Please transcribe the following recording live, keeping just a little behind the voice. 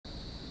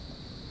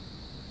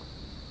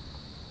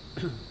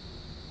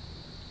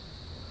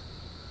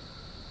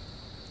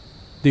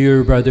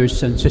Dear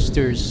brothers and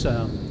sisters,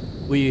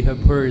 we have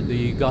heard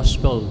the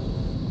gospel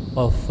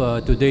of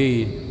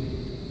today,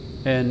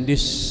 and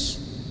this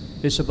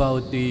is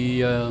about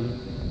the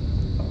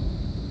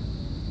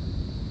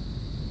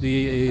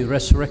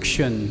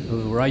resurrection,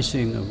 or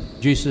rising of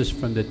Jesus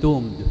from the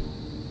tomb.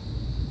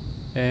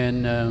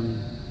 And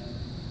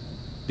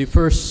the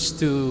first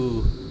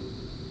to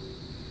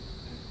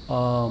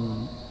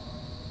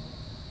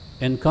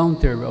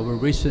encounter our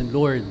risen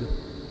Lord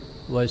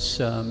was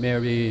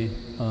Mary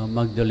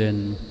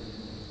Magdalene.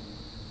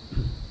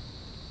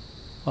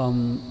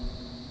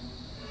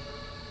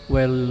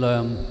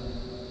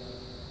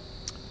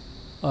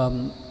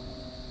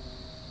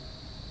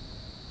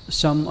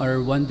 Some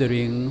are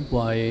wondering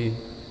why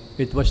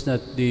it was not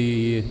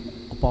the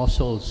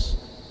apostles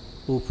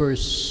who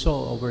first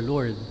saw our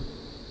Lord.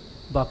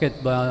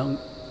 Bakit ba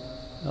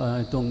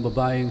itong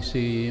babaeng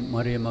si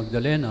Maria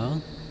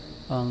Magdalena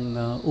ang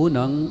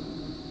unang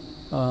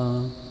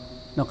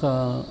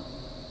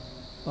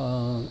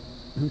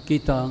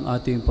kita ang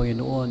ating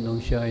Panginoon nung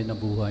siya ay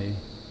nabuhay?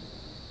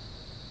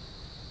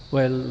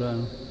 Well,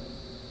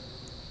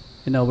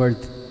 in our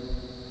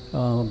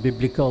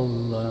biblical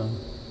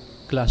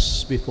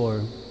class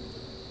before,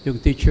 yung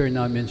teacher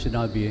namin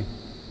sinabi,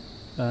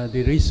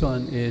 the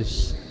reason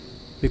is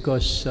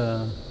because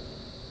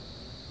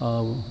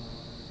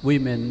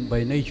women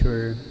by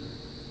nature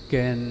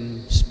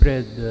can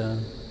spread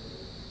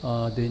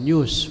the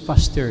news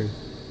faster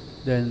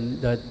than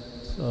that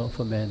of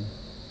a man.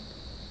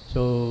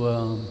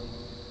 So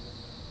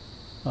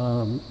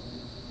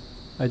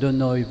I don't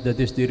know if that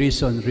is the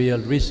real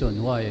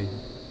reason why,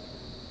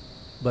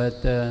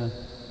 but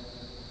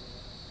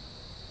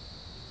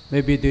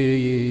maybe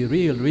the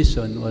real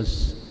reason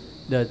was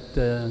that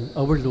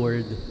our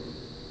Lord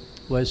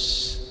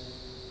was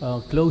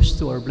close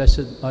to our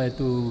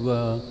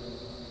to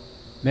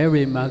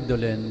Mary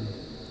Magdalene,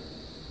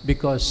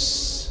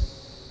 because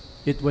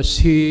it was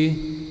He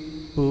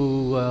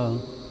who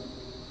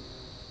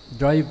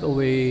drive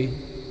away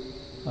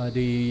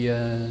the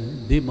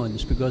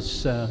demons,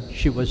 because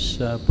she was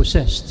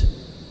possessed.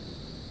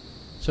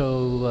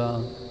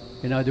 So,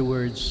 in other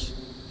words,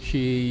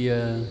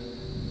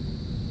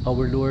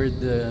 our Lord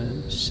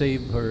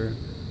saved her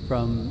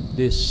from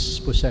this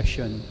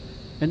possession,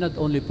 and not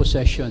only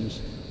possessions,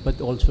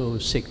 but also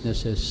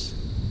sicknesses.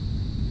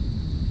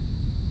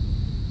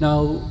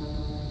 Now,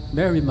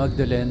 Mary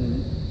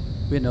Magdalene,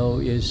 we know,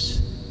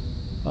 is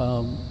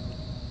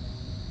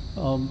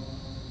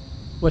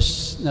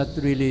was not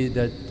really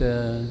that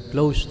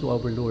close to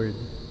our Lord,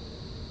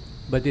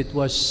 but it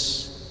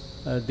was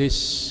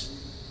this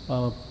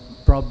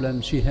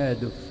problem she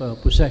had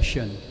of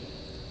possession,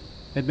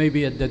 and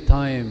maybe at that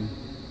time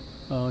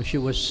she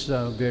was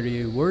a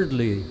very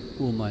worldly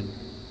woman.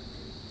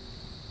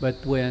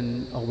 But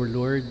when our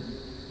Lord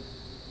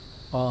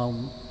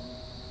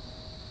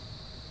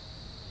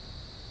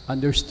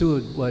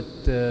understood what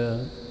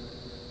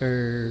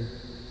her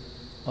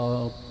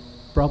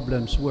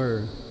problems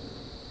were,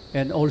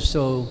 and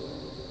also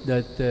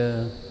that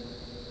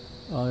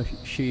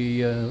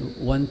she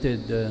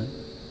wanted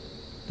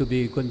to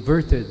be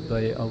converted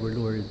by our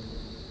Lord,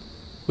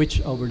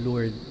 which our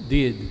Lord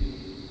did,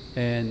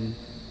 and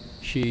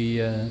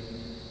she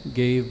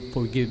gave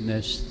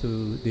forgiveness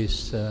to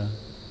this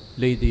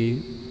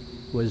lady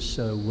who was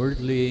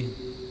worldly,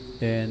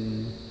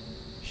 and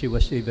she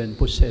was even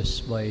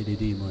possessed by the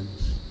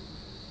demons.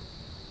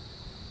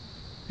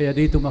 Kaya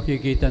dito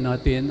makikita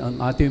natin ang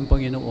ating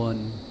Panginoon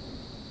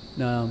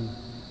na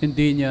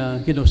hindi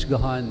niya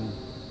hinusgahan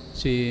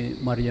si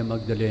Maria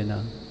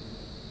Magdalena,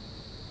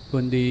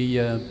 kundi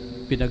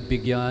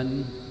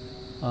pinagbigyan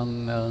ang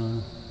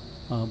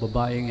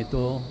babaeng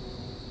ito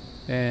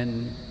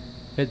and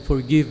had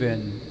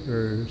forgiven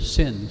her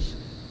sins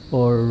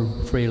or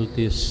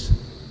frailties.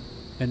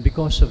 And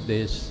because of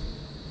this,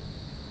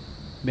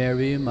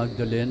 Mary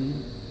Magdalene,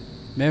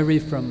 Mary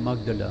from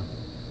Magdala,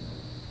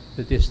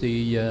 that is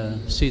the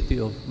city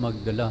of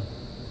Magdala,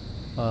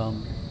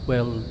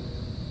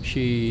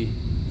 she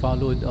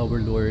followed our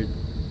Lord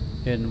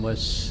and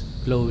was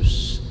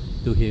close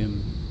to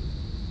Him.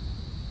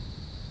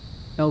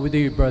 Now, with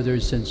dear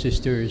brothers and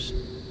sisters,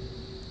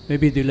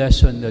 maybe the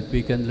lesson that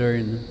we can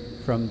learn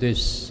from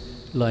this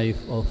life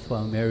of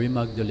Mary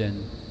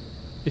Magdalene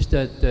is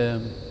that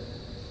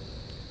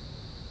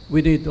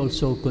we need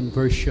also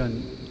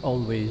conversion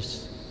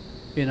always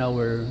in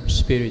our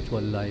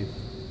spiritual life.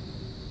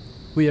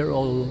 We are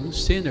all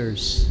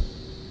sinners.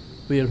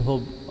 We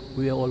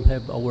all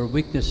have our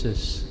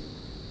weaknesses.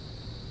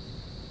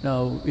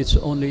 Now, it's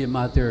only a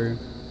matter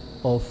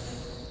of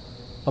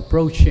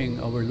approaching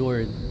our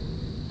Lord,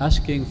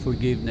 asking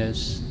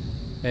forgiveness,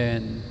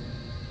 and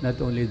not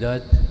only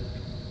that,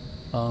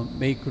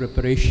 make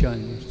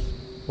reparations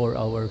for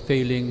our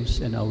failings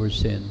and our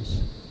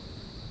sins.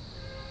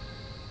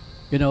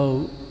 You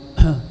know,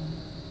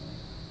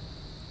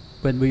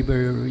 when we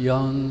were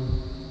young,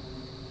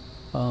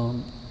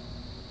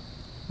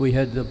 we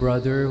had a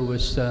brother who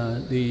was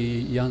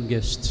the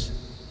youngest,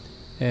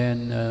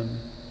 And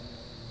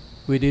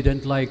we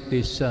didn't like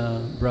this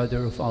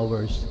brother of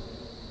ours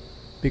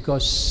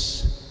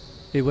because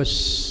he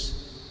was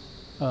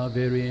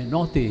very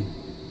naughty,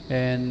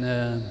 and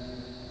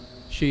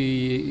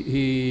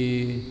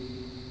he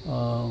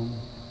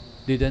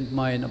didn't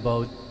mind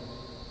about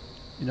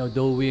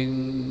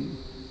doing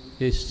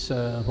his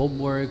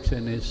homeworks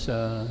and his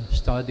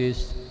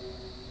studies.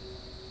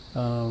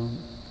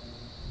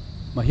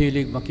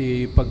 Mahilig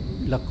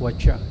makipaglakwat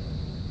siya,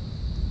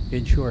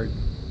 in short.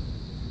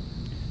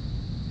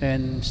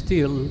 And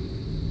still,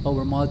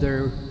 our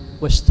mother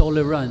was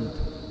tolerant,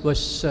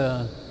 was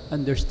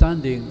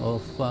understanding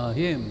of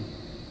him.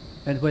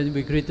 And when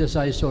we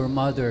criticized our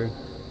mother,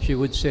 she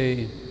would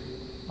say,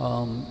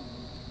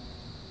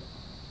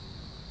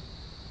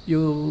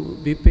 you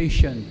be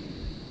patient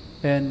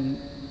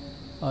and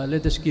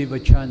let us give a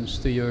chance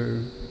to your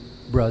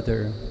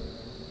brother.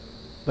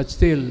 But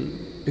still,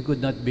 we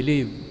could not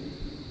believe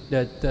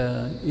that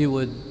he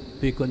would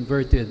be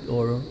converted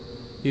or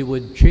he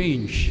would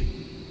change.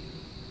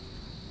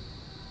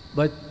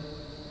 But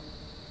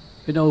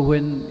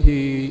when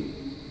he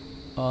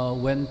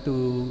went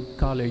to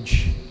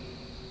college,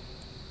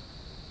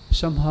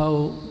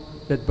 somehow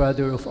that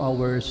brother of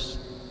ours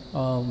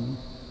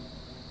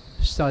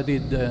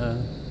studied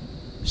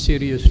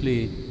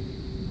seriously,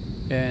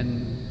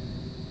 and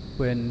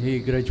when he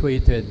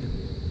graduated,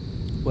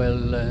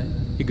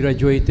 he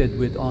graduated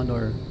with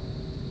honor.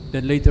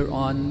 Then later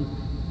on,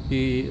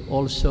 he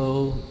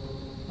also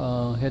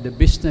had a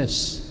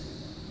business,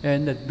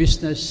 and that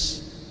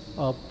business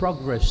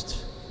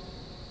progressed.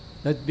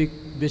 That big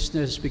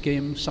business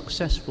became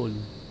successful.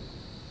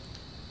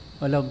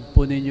 Alam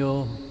po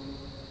ninyo,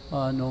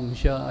 nung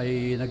siya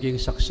ay naging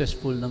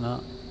successful na nga,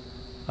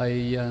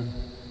 ay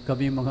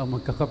kami mga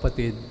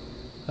magkakapatid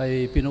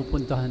ay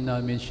pinupuntahan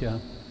namin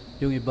siya.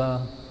 Yung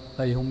iba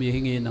ay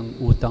humihingi ng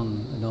utang,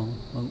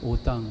 ng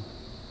utang.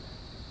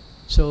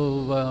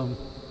 So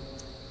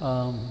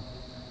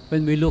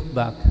when we look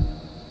back,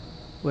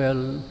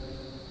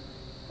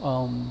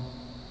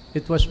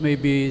 it was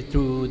maybe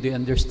through the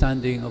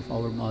understanding of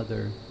our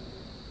mother.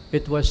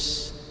 It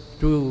was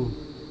through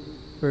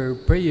her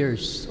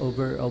prayers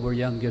over our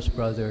youngest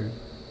brother.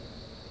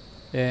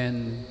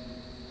 And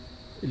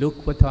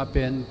look what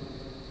happened.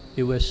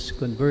 He was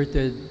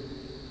converted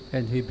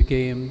and he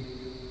became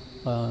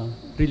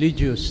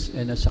religious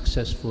and a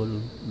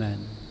successful man.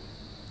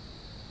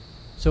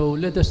 So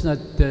let us not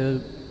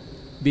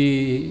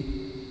be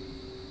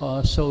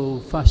so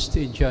fast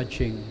in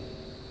judging.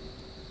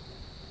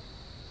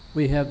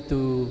 We have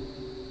to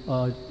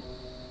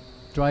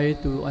try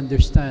to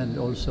understand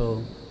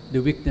also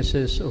the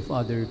weaknesses of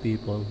other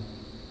people.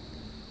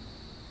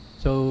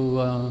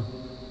 So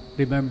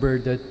remember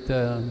that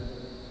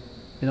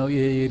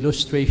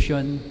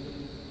illustration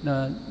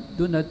na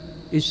do not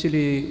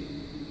easily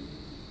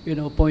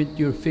point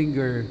your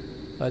finger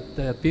at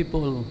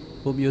people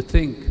whom you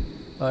think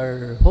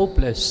are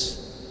hopeless,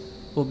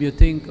 whom you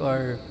think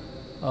are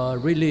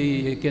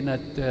really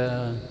cannot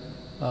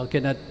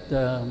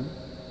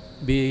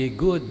be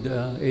good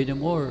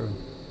anymore.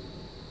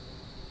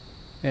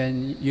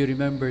 And you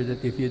remember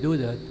that if you do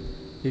that,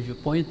 if you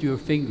point your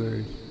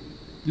fingers,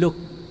 look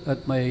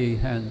at my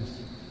hands.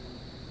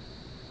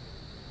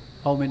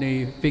 How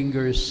many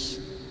fingers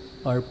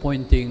are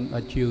pointing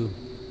at you?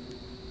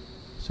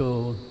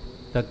 So,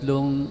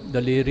 tatlong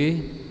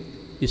daliri,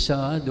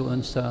 isa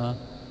doon sa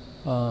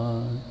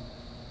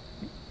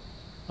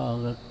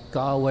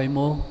kaaway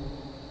mo,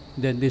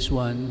 then this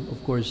one, of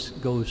course,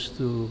 goes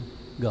to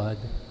God.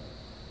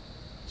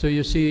 So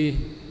you see,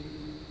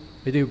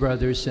 my dear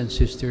brothers and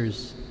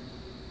sisters,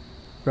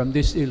 from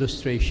this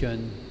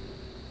illustration,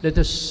 let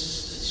us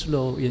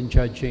slow in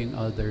judging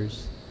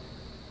others.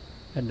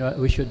 And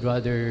we should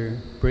rather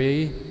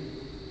pray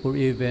or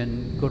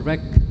even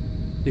correct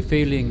the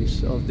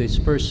failings of this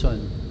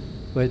person,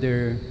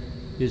 whether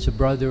it's a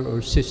brother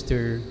or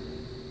sister,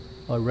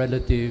 a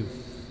relative,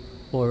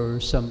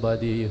 or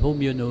somebody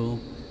whom you know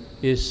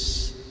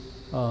is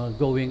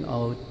going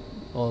out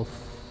of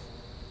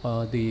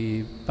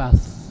the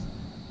path,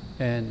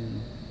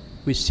 and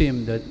we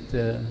seem that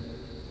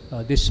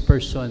this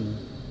person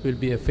will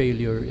be a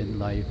failure in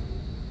life.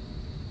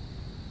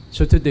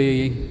 So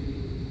today,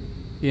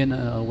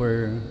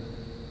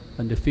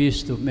 on the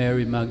feast of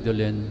Mary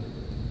Magdalene,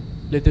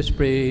 let us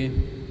pray,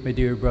 my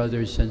dear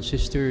brothers and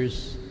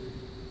sisters,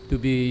 to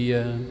be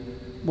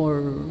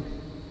more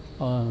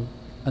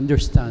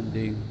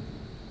understanding,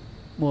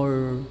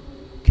 more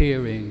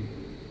caring,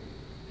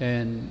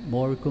 and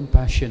more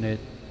compassionate,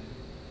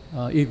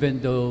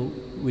 even though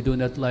we do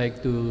not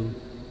like to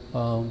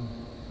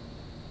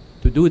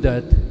do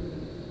that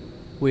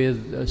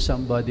with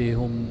somebody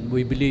whom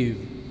we believe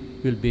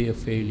will be a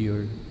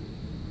failure.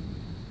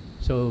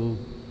 So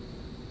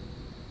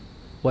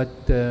what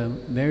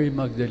Mary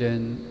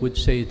Magdalene would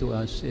say to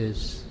us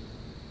is,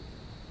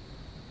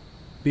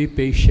 be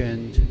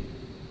patient,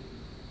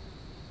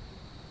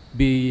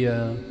 be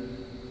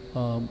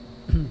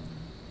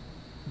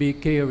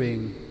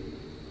caring,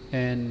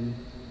 and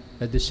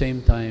at the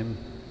same time,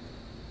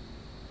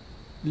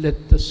 let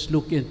us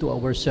look into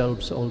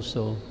ourselves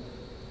also.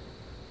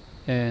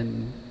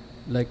 And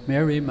like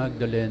Mary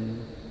Magdalene,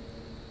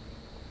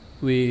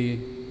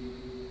 we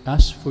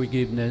ask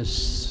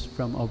forgiveness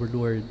from our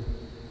Lord,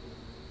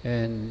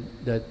 and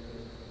that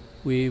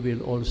we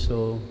will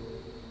also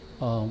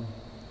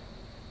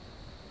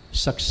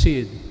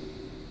succeed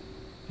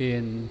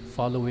in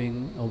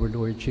following our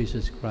Lord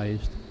Jesus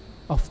Christ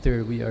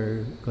after we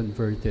are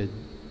converted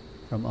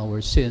from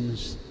our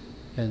sins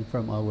and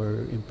from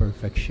our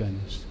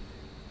imperfections.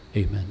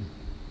 Amen.